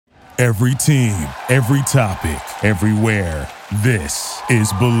Every team, every topic, everywhere. This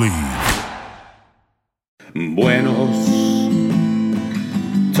is Believe. Buenos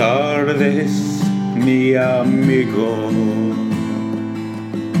tardes, mi amigo.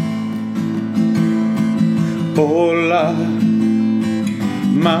 Hola,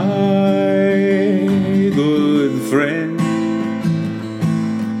 my good friend.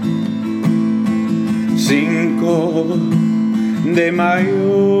 Cinco de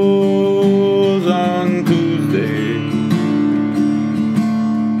Mayo's on Tuesday,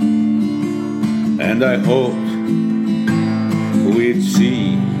 and I hoped we'd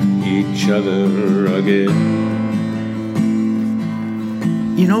see each other again.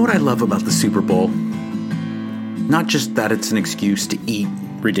 You know what I love about the Super Bowl? Not just that it's an excuse to eat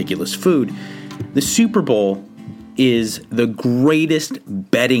ridiculous food. The Super Bowl is the greatest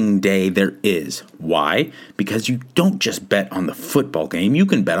betting day there is. Why? Because you don't just bet on the football game. You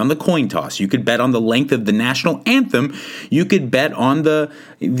can bet on the coin toss. You could bet on the length of the national anthem. You could bet on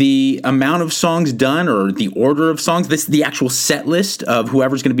the amount of songs done or the order of songs. The actual set list of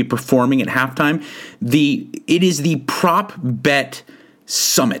whoever's going to be performing at halftime. It is the prop bet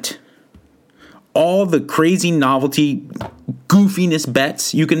summit. All the crazy novelty, goofiness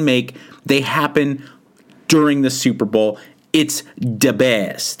bets you can make, they happen during the Super Bowl. It's the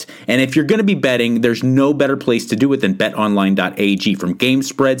best. And if you're going to be betting, there's no better place to do it than betonline.ag. From game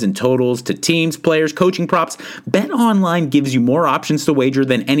spreads and totals to teams, players, coaching props, BetOnline gives you more options to wager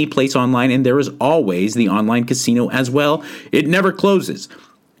than any place online, and there is always the online casino as well. It never closes.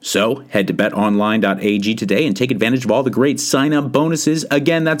 So head to betonline.ag today and take advantage of all the great sign-up bonuses.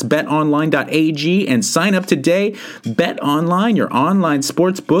 Again, that's betonline.ag, and sign up today. BetOnline, your online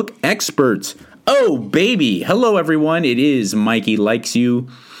sportsbook experts. Oh, baby. Hello, everyone. It is Mikey Likes You.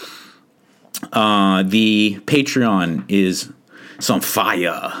 The Patreon is on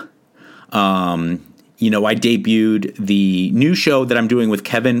fire. I debuted the new show that I'm doing with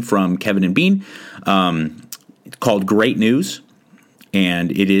Kevin from Kevin and Bean called Great News.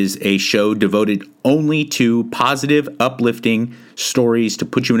 And it is a show devoted only to positive, uplifting stories to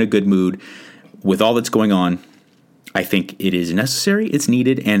put you in a good mood with all that's going on. I think it is necessary, it's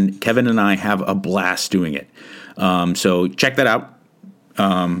needed, and Kevin and I have a blast doing it. So check that out.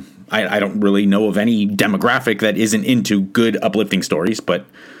 I don't really know of any demographic that isn't into good, uplifting stories, but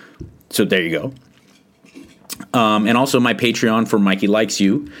so there you go. And also my Patreon for Mikey Likes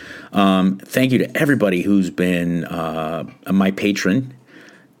You. Thank you to everybody who's been my patron.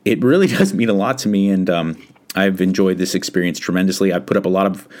 It really does mean a lot to me, and I've enjoyed this experience tremendously. I've put up a lot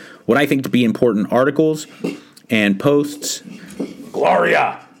of what I think to be important articles and posts.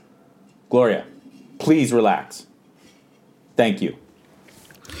 Gloria, please relax. Thank you.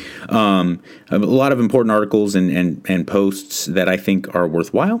 A lot of important articles and posts that I think are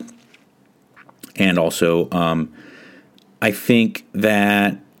worthwhile. And also, I think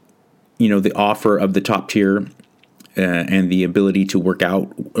that, the offer of the top tier and the ability to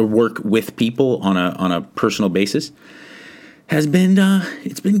work with people on a personal basis has been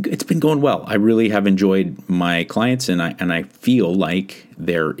it's been going well. I really have enjoyed my clients, and I feel like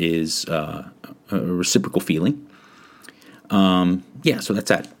there is a reciprocal feeling. So that's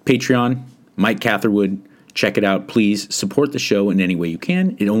that. Patreon, Mike Catherwood. Check it out. Please support the show in any way you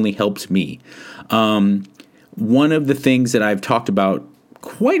can. It only helps me. One of the things that I've talked about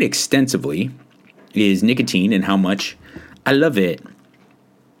quite extensively is nicotine and how much I love it.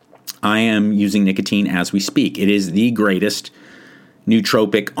 I am using nicotine as we speak. It is the greatest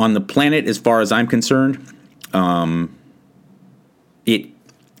nootropic on the planet as far as I'm concerned. It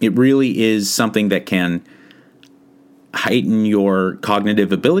really is something that can heighten your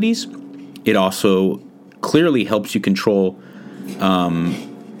cognitive abilities. It also clearly helps you control.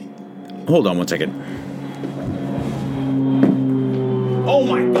 Hold on one second. Oh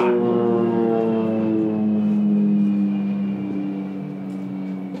my God.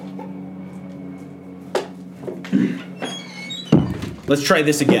 Let's try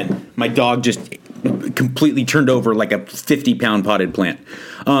this again. My dog just completely turned over like a 50-pound potted plant.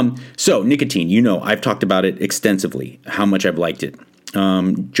 So nicotine, I've talked about it extensively, how much I've liked it.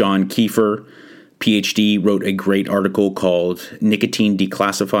 John Kiefer, PhD, wrote a great article called Nicotine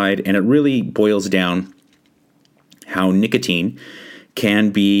Declassified, and it really boils down how nicotine can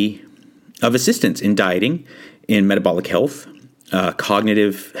be of assistance in dieting, in metabolic health,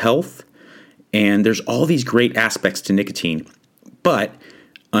 cognitive health, and there's all these great aspects to nicotine. But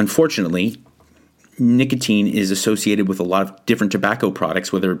unfortunately, nicotine is associated with a lot of different tobacco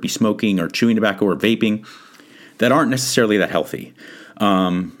products, whether it be smoking or chewing tobacco or vaping, that aren't necessarily that healthy.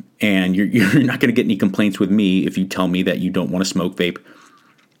 And you're not going to get any complaints with me if you tell me that you don't want to smoke, vape,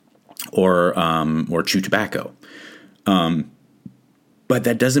 or chew tobacco. But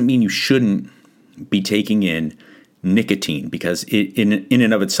that doesn't mean you shouldn't be taking in nicotine, because it in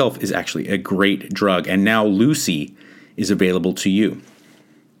and of itself is actually a great drug. And now Lucy is available to you.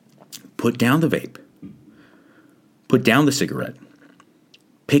 Put down the vape. Put down the cigarette.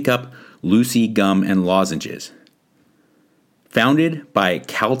 Pick up Lucy gum and lozenges. Founded by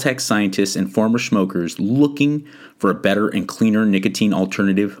Caltech scientists and former smokers looking for a better and cleaner nicotine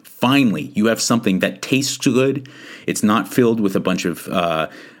alternative, finally, you have something that tastes good. It's not filled with a bunch of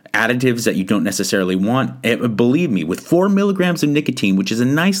additives that you don't necessarily want. Believe me, with 4 milligrams of nicotine, which is a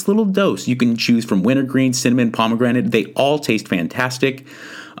nice little dose, you can choose from wintergreen, cinnamon, pomegranate. They all taste fantastic.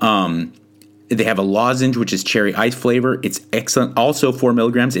 They have a lozenge, which is cherry ice flavor. It's excellent. Also 4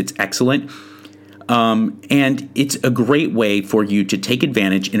 milligrams. It's excellent. And it's a great way for you to take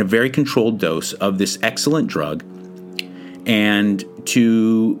advantage in a very controlled dose of this excellent drug. And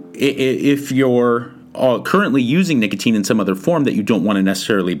if you're currently using nicotine in some other form that you don't want to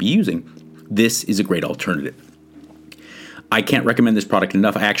necessarily be using, this is a great alternative. I can't recommend this product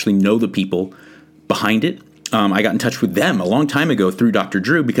enough. I actually know the people behind it. I got in touch with them a long time ago through Dr.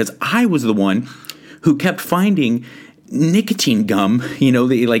 Drew, because I was the one who kept finding nicotine gum,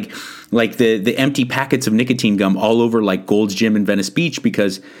 the empty packets of nicotine gum all over like Gold's Gym in Venice Beach,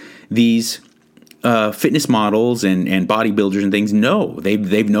 because these fitness models and bodybuilders and things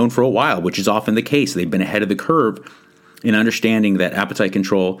they've known for a while, which is often the case. They've been ahead of the curve in understanding that appetite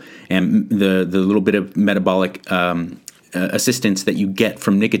control and the little bit of metabolic assistance that you get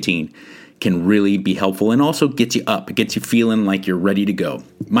from nicotine can really be helpful, and also gets you up. It gets you feeling like you're ready to go.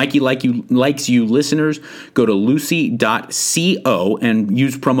 Mikey likes you listeners. Go to lucy.co and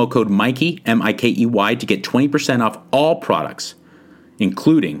use promo code Mikey, M-I-K-E-Y, to get 20% off all products,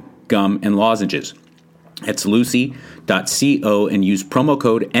 including gum and lozenges. That's lucy.co and use promo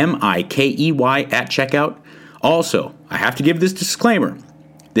code M-I-K-E-Y at checkout. Also, I have to give this disclaimer.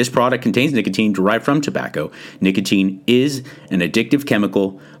 This product contains nicotine derived from tobacco. Nicotine is an addictive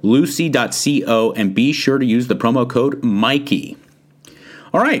chemical. Lucy.co, and be sure to use the promo code Mikey.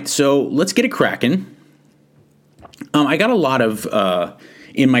 All right, so let's get it cracking. I got a lot of,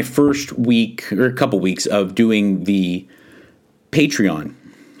 in my first week or a couple weeks of doing the Patreon,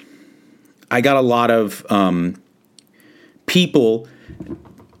 I got a lot of people.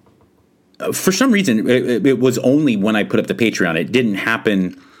 For some reason, it was only when I put up the Patreon. It didn't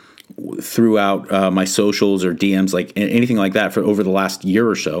happen throughout my socials or DMs, like anything like that, for over the last year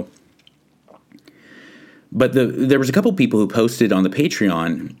or so. But there was a couple people who posted on the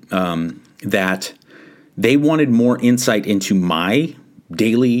Patreon that they wanted more insight into my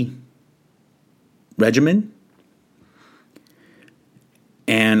daily regimen.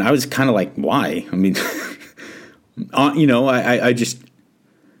 And I was kind of like, why? I mean,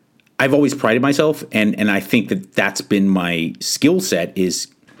 I've always prided myself, and I think that that's been my skill set, is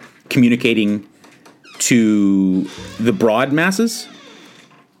communicating to the broad masses.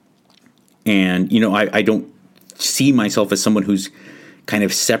 And, I don't see myself as someone who's kind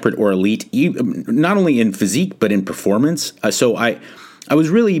of separate or elite, not only in physique, but in performance. So I was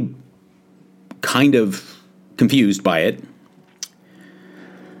really kind of confused by it.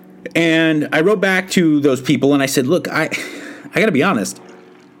 And I wrote back to those people and I said, look, I got to be honest.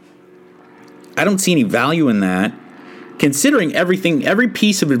 I don't see any value in that, considering every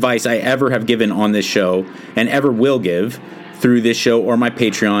piece of advice I ever have given on this show and ever will give through this show or my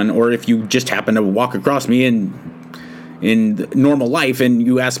Patreon, or if you just happen to walk across me in normal life and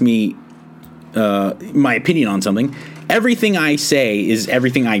you ask me my opinion on something, everything I say is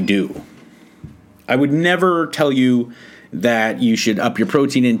everything I do. I would never tell you that you should up your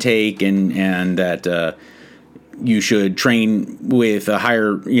protein intake and that you should train with a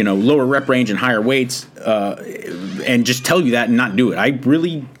higher, lower rep range and higher weights, and just tell you that and not do it. I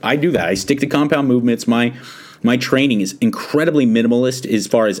do that. I stick to compound movements. My training is incredibly minimalist as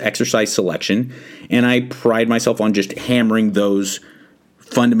far as exercise selection, and I pride myself on just hammering those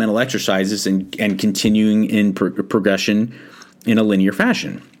fundamental exercises and continuing in progression in a linear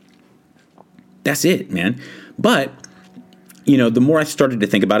fashion. That's it, man. But the more I started to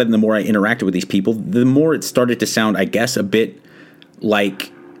think about it and the more I interacted with these people, the more it started to sound, I guess, a bit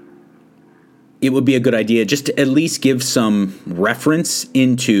like it would be a good idea just to at least give some reference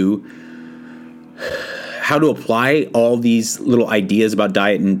into how to apply all these little ideas about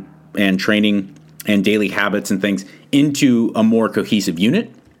diet and training and daily habits and things into a more cohesive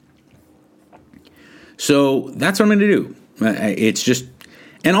unit. So that's what I'm going to do. It's just,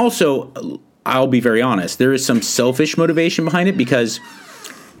 and also, I'll be very honest, there is some selfish motivation behind it, because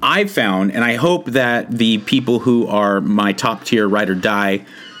I've found, and I hope that the people who are my top tier ride or die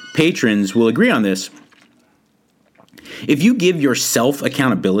patrons will agree on this. If you give yourself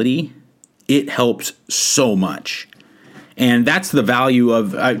accountability, it helps so much. And that's the value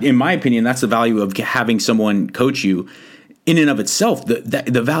of, in my opinion, that's the value of having someone coach you in and of itself.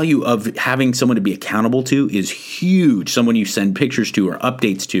 The value of having someone to be accountable to is huge. Someone you send pictures to or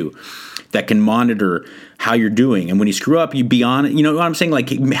updates to that can monitor how you're doing. And when you screw up, you be on it. You know what I'm saying? Like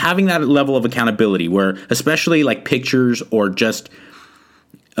having that level of accountability where especially like pictures or just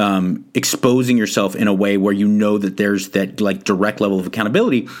exposing yourself in a way where you know that there's that like direct level of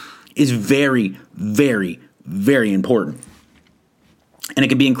accountability is very, very, very important. And it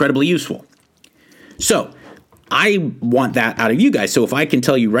can be incredibly useful. So I want that out of you guys. So if I can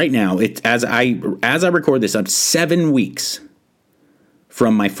tell you right now, it's as I record this, I'm 7 weeks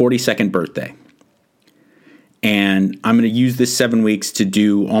from my 42nd birthday. And I'm going to use this 7 weeks to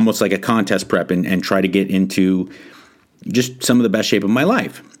do almost like a contest prep and try to get into just some of the best shape of my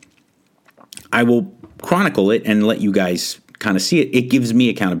life. I will chronicle it and let you guys kind of see it. It gives me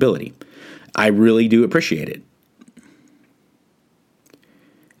accountability. I really do appreciate it.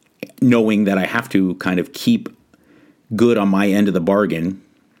 Knowing that I have to kind of keep good on my end of the bargain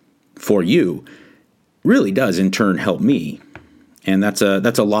for you really does in turn help me. And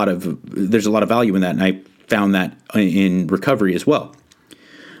there's a lot of value in that. And I found that in recovery as well.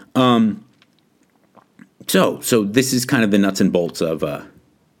 So this is kind of the nuts and bolts of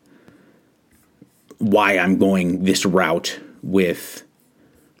why I'm going this route with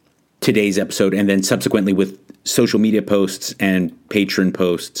today's episode, and then subsequently with social media posts and Patreon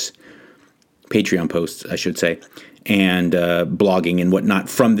posts, I should say, and blogging and whatnot.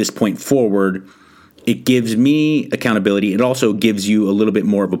 From this point forward, it gives me accountability. It also gives you a little bit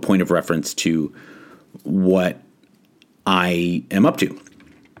more of a point of reference to what I am up to,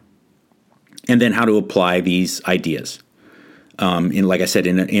 and then how to apply these ideas. In, like I said,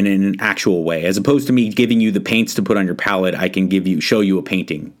 in an actual way, as opposed to me giving you the paints to put on your palette, I can show you a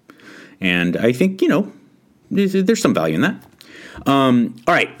painting. And I think, there's some value in that. All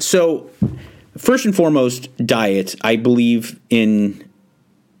right. So first and foremost, diet. I believe in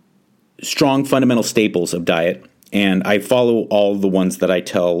strong fundamental staples of diet, and I follow all the ones that I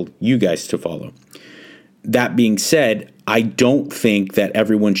tell you guys to follow. That being said, I don't think that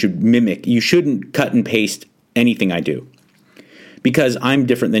everyone should mimic. You shouldn't cut and paste anything I do, because I'm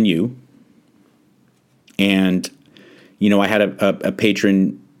different than you. And, I had a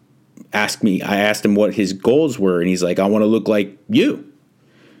patron ask me, I asked him what his goals were, and he's like, I want to look like you.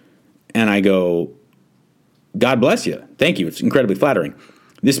 And I go, God bless you. Thank you. It's incredibly flattering.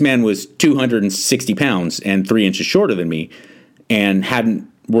 This man was 260 pounds and 3 inches shorter than me and hadn't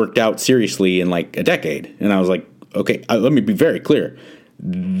worked out seriously in like a decade. And I was like, okay, let me be very clear.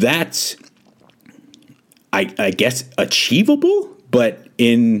 That's, I guess, achievable, but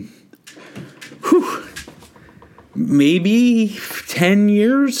in maybe 10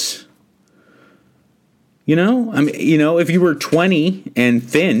 years, if you were 20 and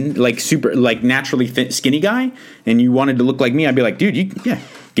thin, like super, like naturally thin, skinny guy, and you wanted to look like me, I'd be like, dude,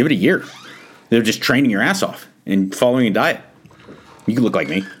 give it a year. They're just training your ass off and following a diet. You can look like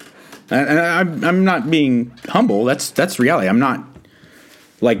me. I'm not being humble. That's reality. I'm not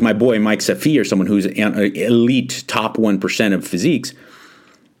like my boy Mike Safi or someone who's an elite top 1% of physiques.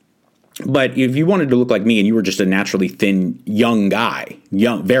 But if you wanted to look like me and you were just a naturally thin young guy,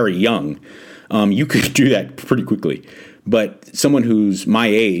 very young, you could do that pretty quickly. But someone who's my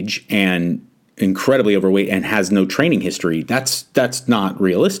age and incredibly overweight and has no training history, that's not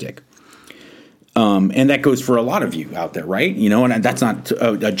realistic. And that goes for a lot of you out there, right? And that's not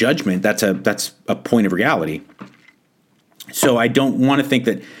a judgment. That's a point of reality. So I don't want to think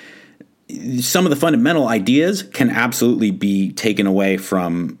that some of the fundamental ideas can absolutely be taken away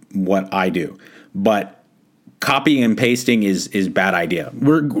from what I do. But copying and pasting is bad idea.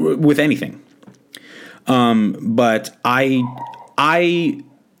 We're with anything. But I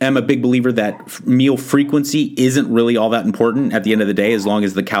am a big believer that meal frequency isn't really all that important at the end of the day, as long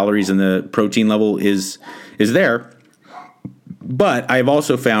as the calories and the protein level is there. But I've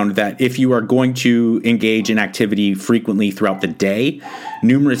also found that if you are going to engage in activity frequently throughout the day,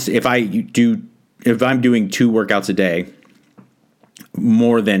 if I'm doing 2 workouts a day,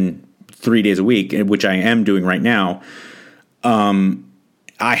 more than 3 days a week, which I am doing right now,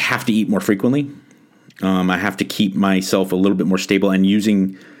 I have to eat more frequently. I have to keep myself a little bit more stable and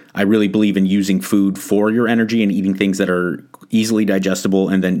I really believe in using food for your energy and eating things that are easily digestible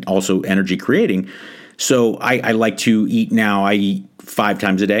and then also energy creating. So I like to eat now. I eat 5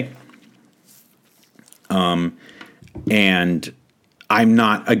 times a day. And I'm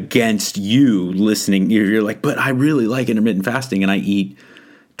not against you listening. You're like, but I really like intermittent fasting and I eat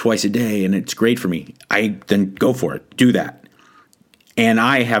twice a day and it's great for me, then go for it. Do that. And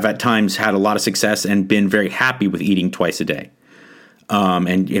I have at times had a lot of success and been very happy with eating twice a day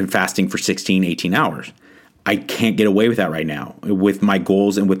and fasting for 16, 18 hours. I can't get away with that right now with my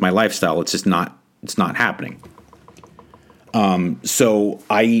goals and with my lifestyle. It's just not happening. So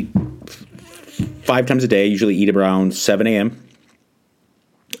I eat 5 times a day. I usually eat around 7 a.m.,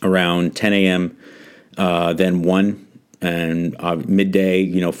 around 10 a.m., then 1, and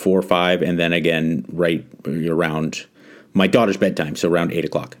midday, 4 or 5, and then again right around my daughter's bedtime, so around 8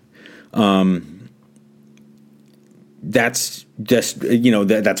 o'clock. That's just,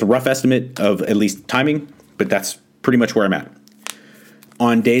 that's a rough estimate of at least timing, but that's pretty much where I'm at.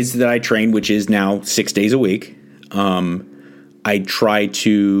 On days that I train, which is now 6 days a week, I try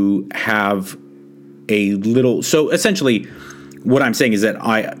to have a little. So essentially, what I'm saying is that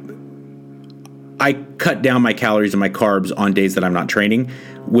I cut down my calories and my carbs on days that I'm not training,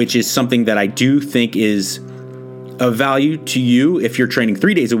 which is something that I do think is of value to you. If you're training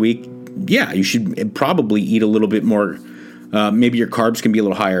 3 days a week, yeah, you should probably eat a little bit more. Maybe your carbs can be a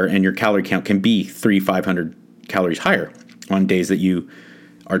little higher and your calorie count can be 500 calories higher on days that you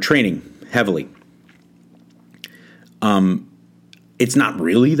are training heavily. It's not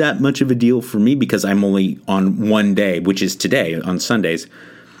really that much of a deal for me because I'm only on one day, which is today, on Sundays.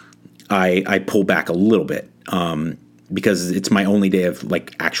 I pull back a little bit because it's my only day of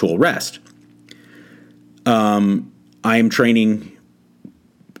like actual rest. I am training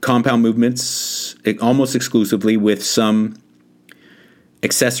compound movements almost exclusively with some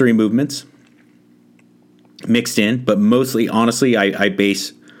accessory movements mixed in, but mostly, honestly, I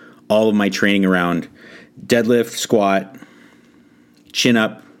base all of my training around deadlift, squat, chin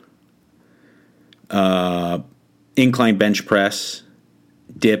up, incline bench press,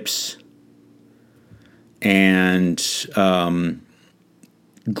 dips, and some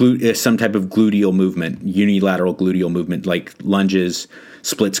type of gluteal movement, unilateral gluteal movement, like lunges,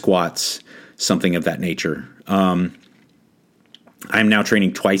 split squats, something of that nature. I'm now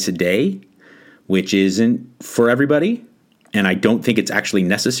training twice a day, which isn't for everybody, and I don't think it's actually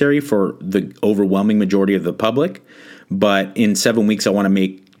necessary for the overwhelming majority of the public. But in 7 weeks, I want to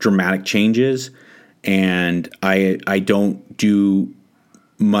make dramatic changes, and I don't do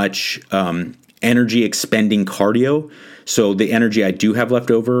much energy expending cardio. So the energy I do have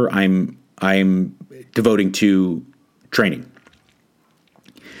left over, I'm devoting to training.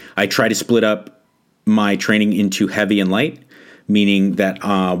 I try to split up my training into heavy and light, meaning that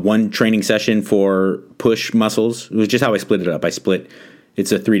one training session for push muscles, it was just how I split it up. It's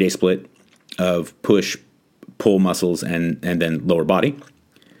a 3-day split of push, pull muscles, and then lower body.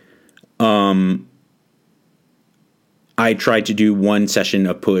 I tried to do one session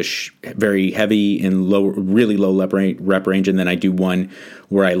of push, very heavy and really low rep range, and then I do one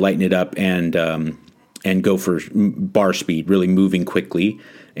where I lighten it up and go for bar speed, really moving quickly.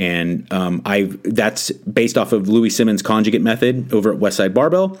 And that's based off of Louis Simmons' conjugate method over at Westside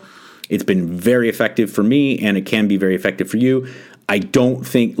Barbell. It's been very effective for me, and it can be very effective for you. I don't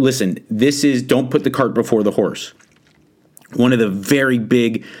think, listen, don't put the cart before the horse. One of the very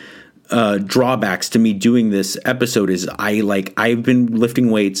big drawbacks to me doing this episode is I've been lifting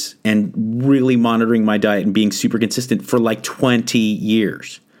weights and really monitoring my diet and being super consistent for like 20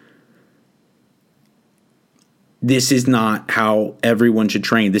 years. This is not how everyone should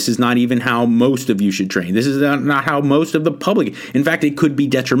train. This is not even how most of you should train. This is not how most of the public. In fact, it could be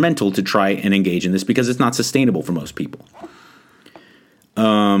detrimental to try and engage in this because it's not sustainable for most people.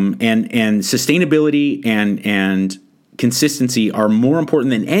 And sustainability and consistency are more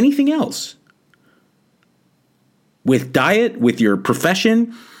important than anything else. With diet, with your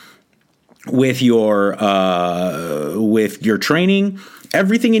profession, with your training,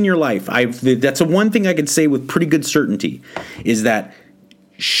 everything in your life. That's the one thing I could say with pretty good certainty is that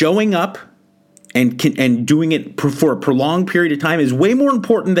showing up and doing it for a prolonged period of time is way more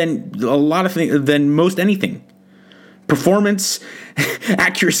important than a lot of things, than most anything. Performance,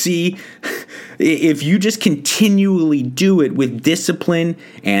 accuracy. If you just continually do it with discipline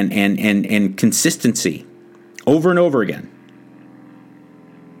and consistency over and over again,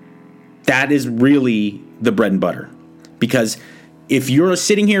 that is really the bread and butter. Because if you're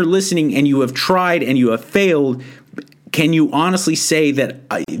sitting here listening and you have tried and you have failed, can you honestly say that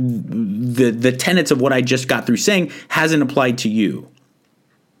the tenets of what I just got through saying hasn't applied to you?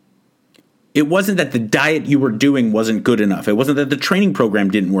 It wasn't that the diet you were doing wasn't good enough. It wasn't that the training program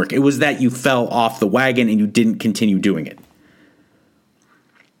didn't work. It was that you fell off the wagon and you didn't continue doing it.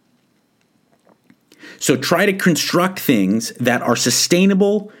 So try to construct things that are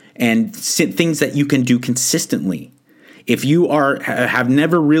sustainable and things that you can do consistently. If you have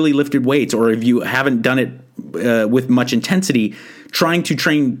never really lifted weights, or if you haven't done it with much intensity, trying to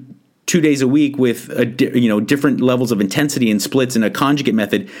train 2 days a week with different levels of intensity and splits in a conjugate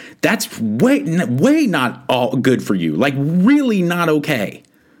method, that's way not all good for you. Like, really not okay.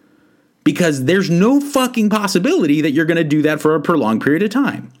 Because there's no fucking possibility that you're going to do that for a prolonged period of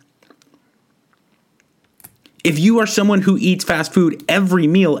time. If you are someone who eats fast food every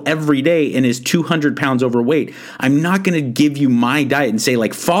meal every day and is 200 pounds overweight, I'm not going to give you my diet and say,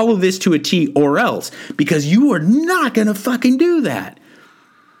 like, follow this to a T or else, because you are not going to fucking do that.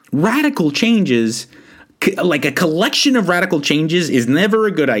 Radical changes, like a collection of radical changes, is never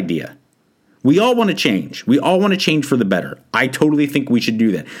a good idea. We all want to change. We all want to change for the better. I totally think we should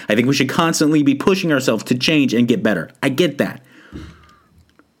do that. I think we should constantly be pushing ourselves to change and get better. I get that.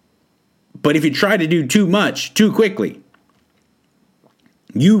 But if you try to do too much too quickly,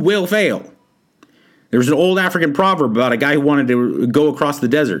 you will fail. There's an old African proverb about a guy who wanted to go across the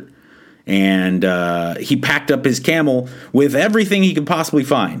desert. And he packed up his camel with everything he could possibly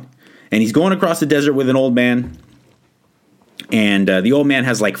find. And he's going across the desert with an old man. And the old man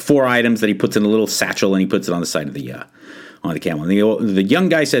has like 4 items that he puts in a little satchel, and he puts it on the side of the camel. And the young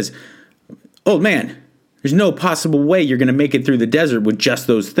guy says, "Old man, there's no possible way you're going to make it through the desert with just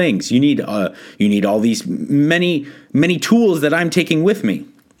those things. You need all these many tools that I'm taking with me."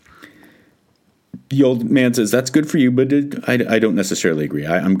 The old man says, "That's good for you, but I don't necessarily agree.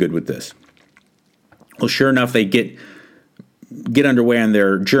 I'm good with this." Well, sure enough, they get underway on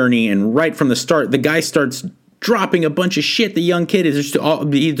their journey, and right from the start, the guy starts dropping a bunch of shit. The young kid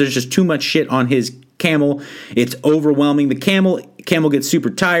there's just too much shit on his camel. It's overwhelming. The camel gets super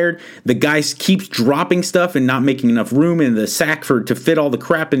tired. The guy keeps dropping stuff and not making enough room in the sack to fit all the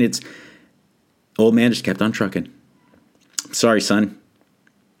crap, and old man just kept on trucking. "Sorry, son.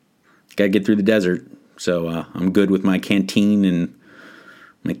 Got to get through the desert, so I'm good with my canteen and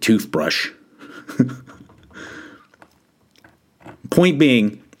my toothbrush." Point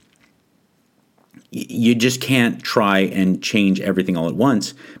being, you just can't try and change everything all at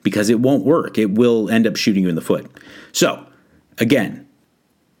once, because it won't work. It will end up shooting you in the foot. So, again,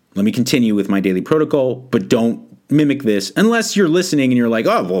 let me continue with my daily protocol, but don't mimic this unless you're listening and you're like,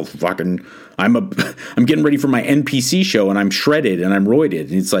 "Oh, well, fucking, I'm getting ready for my NPC show and I'm shredded and I'm roided."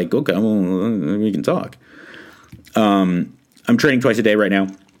 And it's like, okay, well, we can talk. I'm training twice a day right now,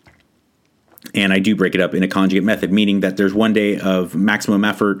 and I do break it up in a conjugate method, meaning that there's one day of maximum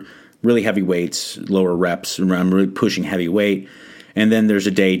effort, really heavy weights, lower reps. I'm really pushing heavy weight. And then there's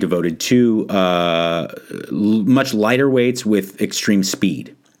a day devoted to much lighter weights with extreme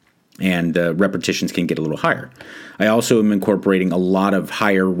speed. And repetitions can get a little higher. I also am incorporating a lot of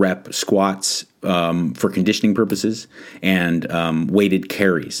higher rep squats for conditioning purposes, and weighted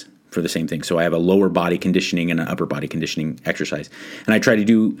carries for the same thing. So I have a lower body conditioning and an upper body conditioning exercise. And I try to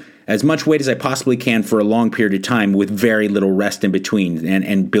do as much weight as I possibly can for a long period of time with very little rest in between,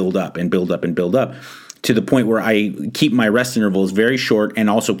 and build up and build up and build up to the point where I keep my rest intervals very short and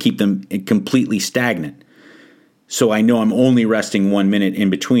also keep them completely stagnant. So I know I'm only resting 1 minute in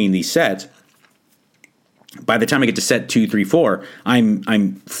between these sets. By the time I get to set 2, 3, 4,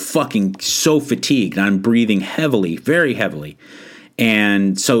 I'm fucking so fatigued. I'm breathing heavily, very heavily.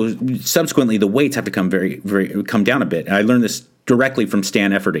 And so subsequently the weights have to come down a bit. I learned this directly from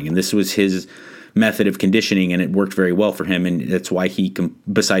Stan Efferding, and this was his method of conditioning, and it worked very well for him. And that's why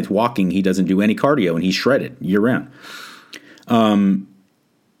besides walking, he doesn't do any cardio, and he's shredded year round.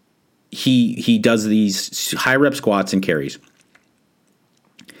 He does these high rep squats and carries.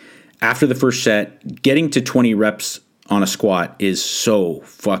 After the first set, getting to 20 reps on a squat is so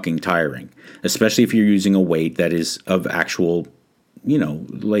fucking tiring, especially if you're using a weight that is of actual,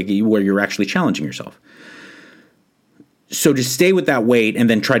 like where you're actually challenging yourself. So to stay with that weight and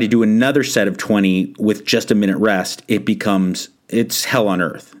then try to do another set of 20 with just a minute rest, it's hell on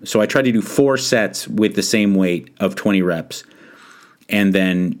earth. So I try to do 4 sets with the same weight of 20 reps, and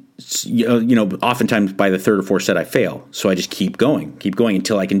then oftentimes by the third or fourth set I fail. So I just keep going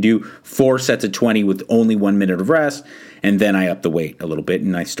until I can do 4 sets of 20 with only 1 minute of rest, and then I up the weight a little bit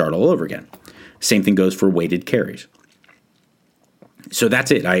and I start all over again. Same thing goes for weighted carries. So that's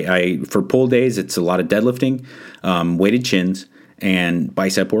it. I for pull days, it's a lot of deadlifting, weighted chins, and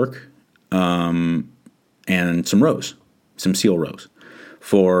bicep work, and some rows, some seal rows.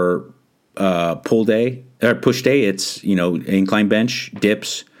 For pull day or push day, it's incline bench,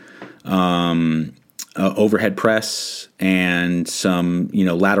 dips, overhead press, and some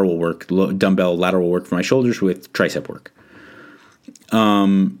lateral work, dumbbell lateral work for my shoulders with tricep work.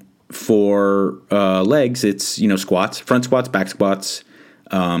 For legs, it's squats, front squats, back squats,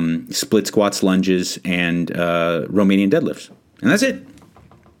 split squats, lunges, and Romanian deadlifts. And that's it.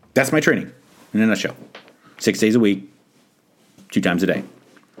 That's my training in a nutshell. 6 days a week, 2 times a day.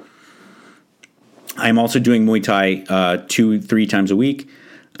 I'm also doing Muay Thai 2-3 times a week,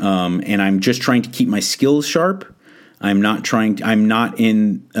 and I'm just trying to keep my skills sharp. I'm not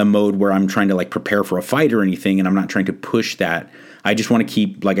in a mode where I'm trying to like prepare for a fight or anything, and I'm not trying to push that. I just want to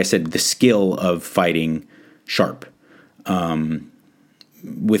keep, like I said, the skill of fighting sharp.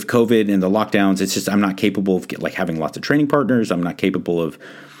 With COVID and the lockdowns, it's just I'm not capable of having lots of training partners. I'm not capable of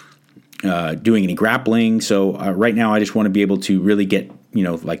doing any grappling. So right now, I just want to be able to really get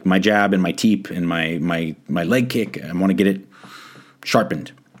like my jab and my teep and my leg kick. I want to get it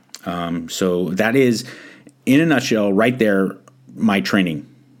sharpened. So that is, in a nutshell, right there, my training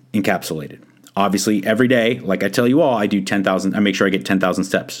encapsulated. Obviously, every day, like I tell you all, I do 10,000. I make sure I get 10,000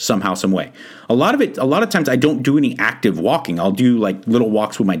 steps somehow, some way. A lot of times, I don't do any active walking. I'll do like little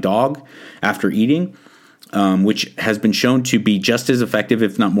walks with my dog after eating, which has been shown to be just as effective,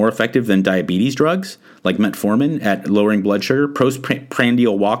 if not more effective, than diabetes drugs like metformin at lowering blood sugar.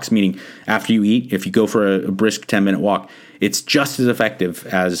 Postprandial walks, meaning after you eat, if you go for a brisk 10-minute walk, it's just as effective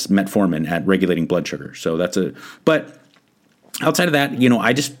as metformin at regulating blood sugar. So but outside of that,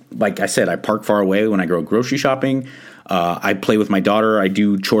 I just, like I said, I park far away when I go grocery shopping. I play with my daughter. I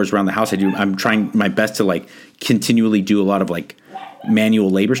do chores around the house. I'm trying my best to like continually do a lot of like manual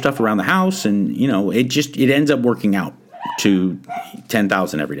labor stuff around the house. And, it ends up working out to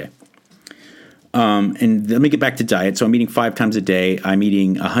 10,000 every day. And let me get back to diet. So I'm eating 5 times a day. I'm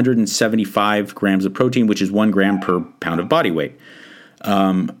eating 175 grams of protein, which is 1 gram per pound of body weight.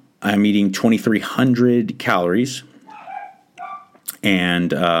 I'm eating 2,300 calories.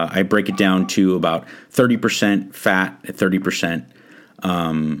 And I break it down to about 30% fat, 30%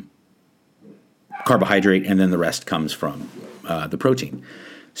 carbohydrate, and then the rest comes from the protein.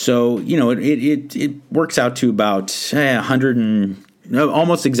 So, it works out to about 100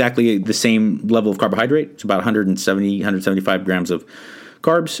 almost exactly the same level of carbohydrate. It's about 175 grams of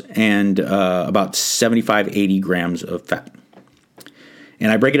carbs and about 80 grams of fat.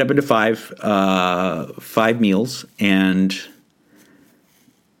 And I break it up into five meals, and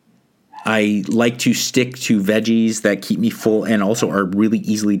I like to stick to veggies that keep me full and also are really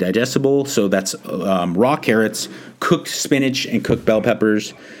easily digestible. So that's raw carrots, cooked spinach, and cooked bell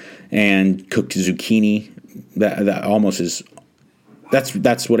peppers, and cooked zucchini. That almost is.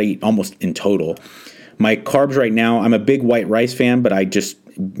 That's what I eat almost in total. My carbs right now, I'm a big white rice fan, but I just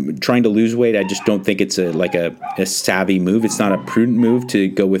trying to lose weight. I just don't think it's a savvy move. It's not a prudent move to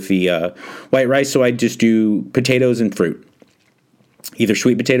go with the white rice. So I just do potatoes and fruit. Either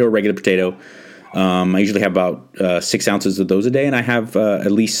sweet potato or regular potato. I usually have about 6 ounces of those a day, and I have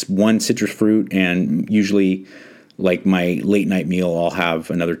at least 1 citrus fruit, and usually, like my late night meal, I'll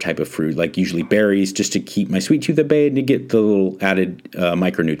have another type of fruit, like usually berries, just to keep my sweet tooth at bay and to get the little added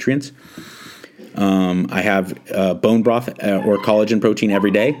micronutrients. I have bone broth or collagen protein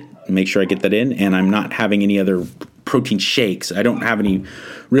every day. Make sure I get that in, and I'm not having any other protein shakes. I don't have any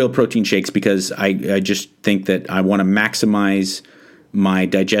real protein shakes because I just think that I want to maximize my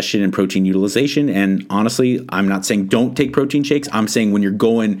digestion and protein utilization. And honestly, I'm not saying don't take protein shakes. I'm saying when you're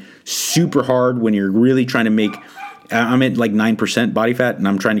going super hard, when you're really trying to make, I'm at like 9% body fat and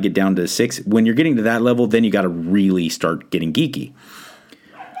I'm trying to get down to 6. When you're getting to that level, then you got to really start getting geeky.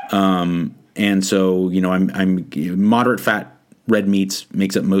 And so, I'm moderate fat red meats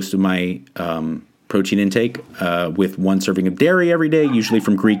makes up most of my protein intake, with 1 serving of dairy every day, usually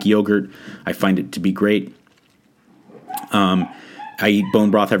from Greek yogurt. I find it to be great. I eat bone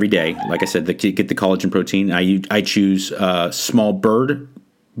broth every day. Like I said, to get the collagen protein. I choose small bird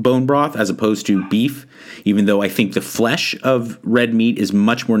bone broth as opposed to beef, even though I think the flesh of red meat is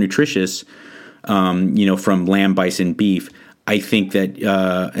much more nutritious, from lamb, bison, beef. I think that,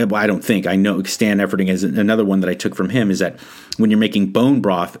 I don't think, I know Stan Efferding is another one that I took from him, is that when you're making bone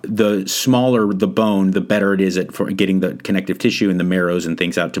broth, the smaller the bone, the better it is for getting the connective tissue and the marrows and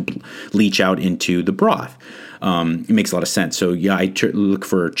things out to leach out into the broth. It makes a lot of sense. So yeah, I look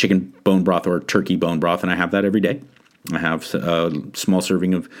for chicken bone broth or turkey bone broth, and I have that every day. I have a small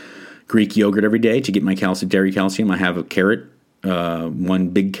serving of Greek yogurt every day to get my dairy calcium. I have a carrot, 1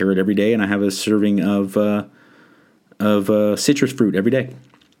 big carrot every day, and I have a serving of citrus fruit every day.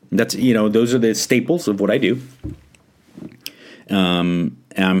 That's, those are the staples of what I do. I'm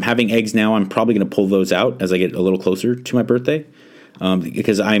having eggs now. I'm probably going to pull those out as I get a little closer to my birthday.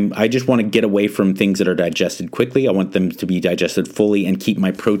 Because I just want to get away from things that are digested quickly. I want them to be digested fully and keep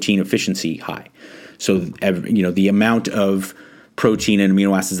my protein efficiency high. So, the amount of protein and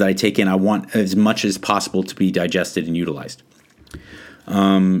amino acids that I take in, I want as much as possible to be digested and utilized.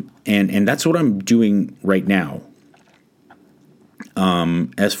 And that's what I'm doing right now.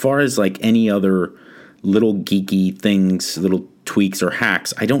 As far as like any other little geeky things, little tweaks or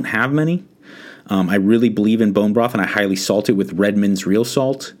hacks, I don't have many. I really believe in bone broth, and I highly salt it with Redmond's Real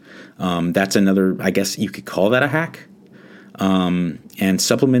Salt. That's another, I guess you could call that a hack. And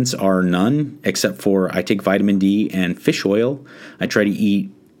supplements are none, except for I take vitamin D and fish oil. I try to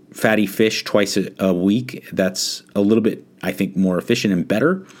eat fatty fish twice a week. That's a little bit, I think, more efficient and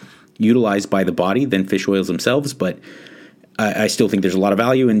better utilized by the body than fish oils themselves, but I still think there's a lot of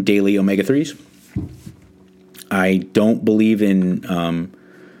value in daily omega-3s. I don't believe in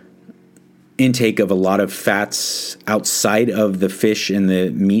intake of a lot of fats outside of the fish and the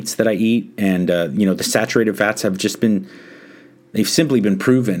meats that I eat. And, the saturated fats have they've simply been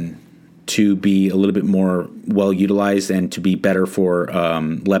proven to be a little bit more well utilized and to be better for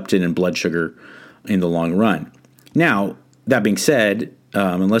leptin and blood sugar in the long run. Now, that being said,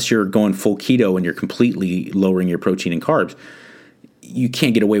 unless you're going full keto and you're completely lowering your protein and carbs, you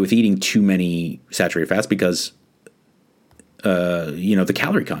can't get away with eating too many saturated fats because the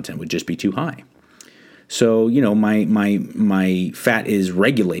calorie content would just be too high. So, my fat is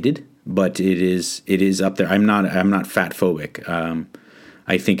regulated, but it is up there. I'm not fat phobic.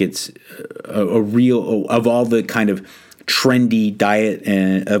 I think it's a real, of all the kind of trendy diet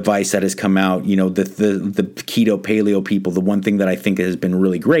advice that has come out, the keto paleo people, the one thing that I think has been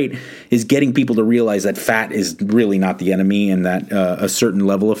really great is getting people to realize that fat is really not the enemy, and that a certain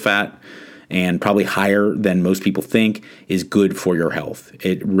level of fat, and probably higher than most people think, is good for your health.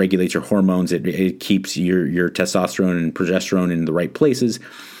 It regulates your hormones. It keeps your testosterone and progesterone in the right places.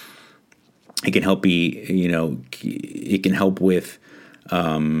 It can help it can help with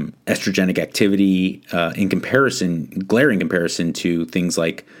estrogenic activity glaring comparison to things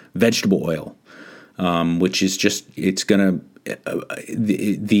like vegetable oil, which is just, it's going to,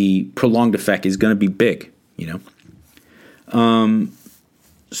 the prolonged effect is going to be big,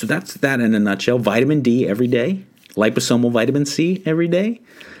 So that's that in a nutshell. Vitamin D every day, liposomal vitamin C every day,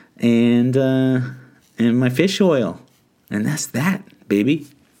 and my fish oil. And that's that, baby.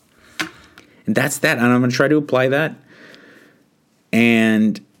 And that's that. And I'm going to try to apply that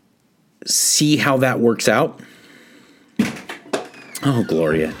and see how that works out. Oh,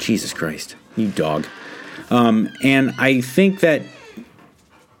 Gloria. Jesus Christ. You dog. And I think that,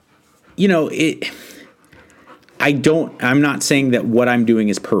 I'm not saying that what I'm doing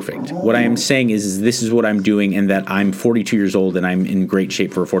is perfect. What I am saying is this is what I'm doing, and that I'm 42 years old and I'm in great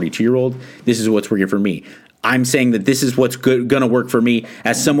shape for a 42-year-old. This is what's working for me. I'm saying that this is what's going to work for me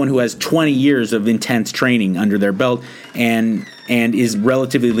as someone who has 20 years of intense training under their belt and is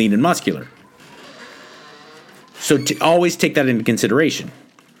relatively lean and muscular. So to always take that into consideration.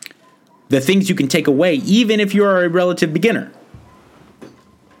 The things you can take away, even if you are a relative beginner.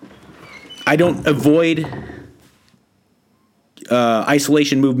 I don't avoid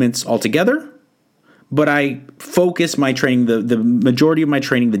isolation movements altogether, but I focus my training, the majority of my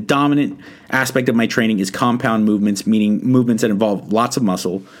training, the dominant aspect of my training is compound movements, meaning movements that involve lots of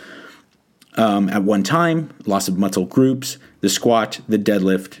muscle at one time, lots of muscle groups, the squat, the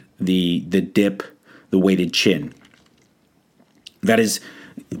deadlift, the dip, the weighted chin. That is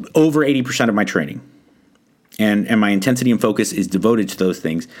over 80% of my training. And my intensity and focus is devoted to those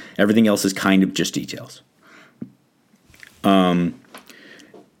things. Everything else is kind of just details.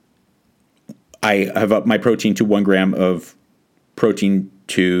 I have upped my protein to 1 gram of protein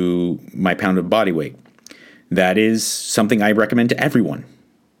to my pound of body weight. That is something I recommend to everyone.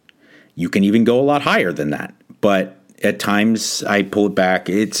 You can even go a lot higher than that, but at times I pull it back.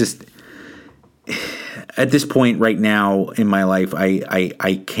 It's just, at this point right now in my life,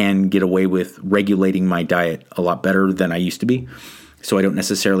 I can get away with regulating my diet a lot better than I used to be. So I don't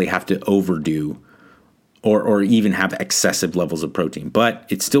necessarily have to overdo or even have excessive levels of protein. But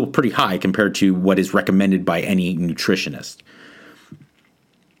it's still pretty high compared to what is recommended by any nutritionist.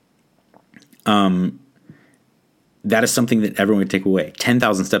 That is something that everyone can take away.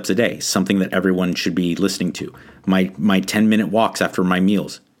 10,000 steps a day, something that everyone should be listening to. My 10-minute walks after my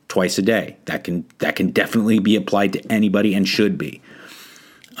meals, twice a day. That can definitely be applied to anybody and should be.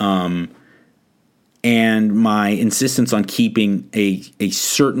 And my insistence on keeping a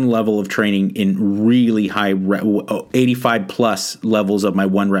certain level of training in really high 85 plus levels of my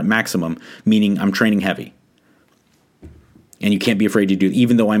 1 rep maximum, meaning I'm training heavy. And you can't be afraid to do it.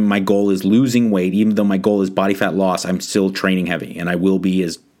 Even though my goal is losing weight, even though my goal is body fat loss, I'm still training heavy, and I will be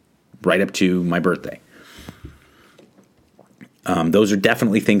as right up to my birthday. Those are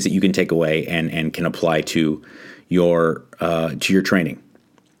definitely things that you can take away and can apply to your training.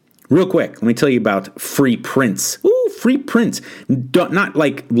 Real quick, let me tell you about free prints. Ooh, free prints. Not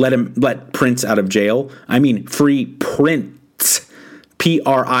like let Prince out of jail. I mean free prints.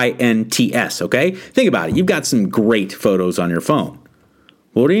 Prints, okay? Think about it. You've got some great photos on your phone.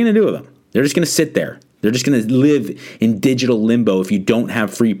 What are you going to do with them? They're just going to sit there. They're just going to live in digital limbo if you don't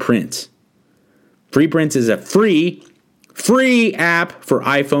have free prints. Free Prints is a free app for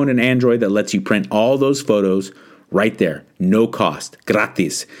iPhone and Android that lets you print all those photos right there. No cost.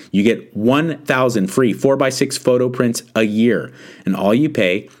 Gratis. You get 1,000 free 4x6 photo prints a year. And all you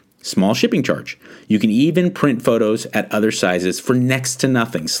pay, small shipping charge. You can even print photos at other sizes for next to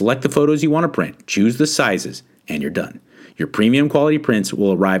nothing. Select the photos you want to print, choose the sizes, and you're done. Your premium quality prints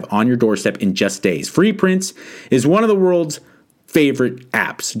will arrive on your doorstep in just days. Free Prints is one of the world's favorite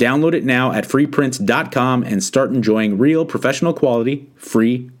apps. Download it now at freeprints.com and start enjoying real professional quality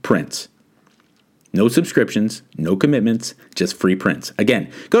free prints. No subscriptions, no commitments, just free prints.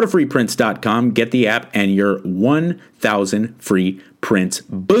 Again, go to freeprints.com, get the app, and your 1,000 free prints.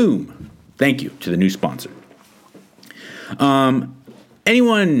 Boom! Thank you to the new sponsor.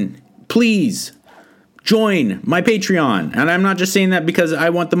 Anyone, please join my Patreon. And I'm not just saying that because I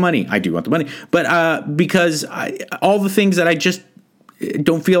want the money. I do want the money. But because all the things that I just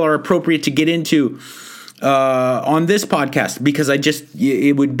don't feel are appropriate to get into on this podcast, because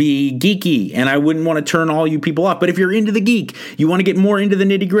it would be geeky and I wouldn't want to turn all you people off. But if you're into the geek, you want to get more into the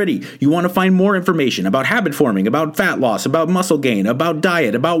nitty gritty, you want to find more information about habit forming, about fat loss, about muscle gain, about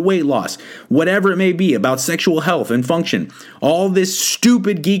diet, about weight loss, whatever it may be, about sexual health and function, all this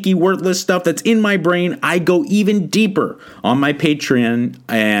stupid, geeky, worthless stuff that's in my brain, I go even deeper on my Patreon,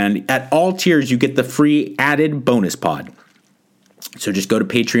 and at all tiers, you get the free added bonus pod. So just go to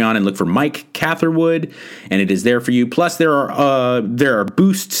Patreon and look for Mike Catherwood, and it is there for you. Plus, there are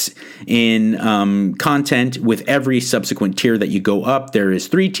boosts in content with every subsequent tier that you go up. There is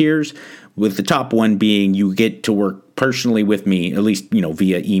 3 tiers, with the top one being you get to work personally with me, at least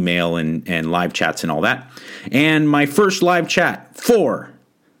via email and live chats and all that. And my first live chat for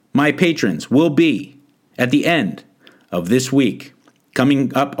my patrons will be at the end of this week,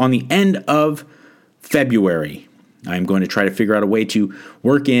 coming up on the end of February. I'm going to try to figure out a way to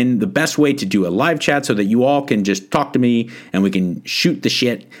work in the best way to do a live chat so that you all can just talk to me and we can shoot the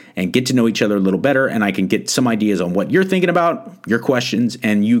shit and get to know each other a little better, and I can get some ideas on what you're thinking about, your questions,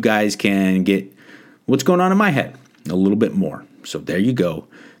 and you guys can get what's going on in my head a little bit more. So there you go.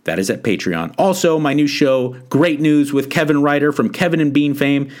 That is at Patreon. Also, my new show, Great News with Kevin Ryder from Kevin and Bean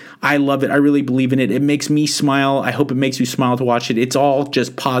fame. I love it. I really believe in it. It makes me smile. I hope it makes you smile to watch it. It's all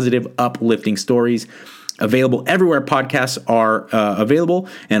just positive, uplifting stories. Available everywhere podcasts are available,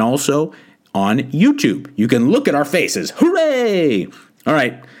 and also on YouTube. You can look at our faces. Hooray! All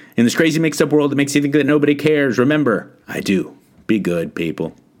right. In this crazy mixed up world that makes you think that nobody cares, remember, I do. Be good,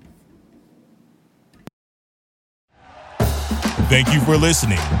 people. Thank you for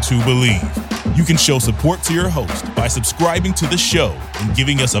listening to Believe. You can show support to your host by subscribing to the show and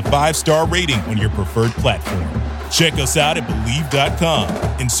giving us a 5-star rating on your preferred platform. Check us out at Believe.com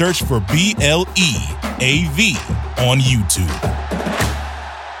and search for BLEAV on YouTube.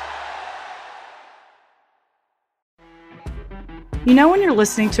 You know when you're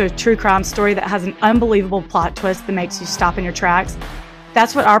listening to a true crime story that has an unbelievable plot twist that makes you stop in your tracks?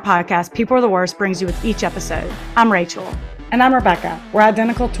 That's what our podcast, People Are the Worst, brings you with each episode. I'm Rachel. And I'm Rebecca. We're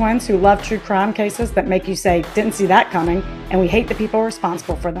identical twins who love true crime cases that make you say, didn't see that coming, and we hate the people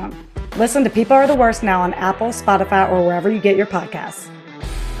responsible for them. Listen to People Are the Worst now on Apple, Spotify, or wherever you get your podcasts.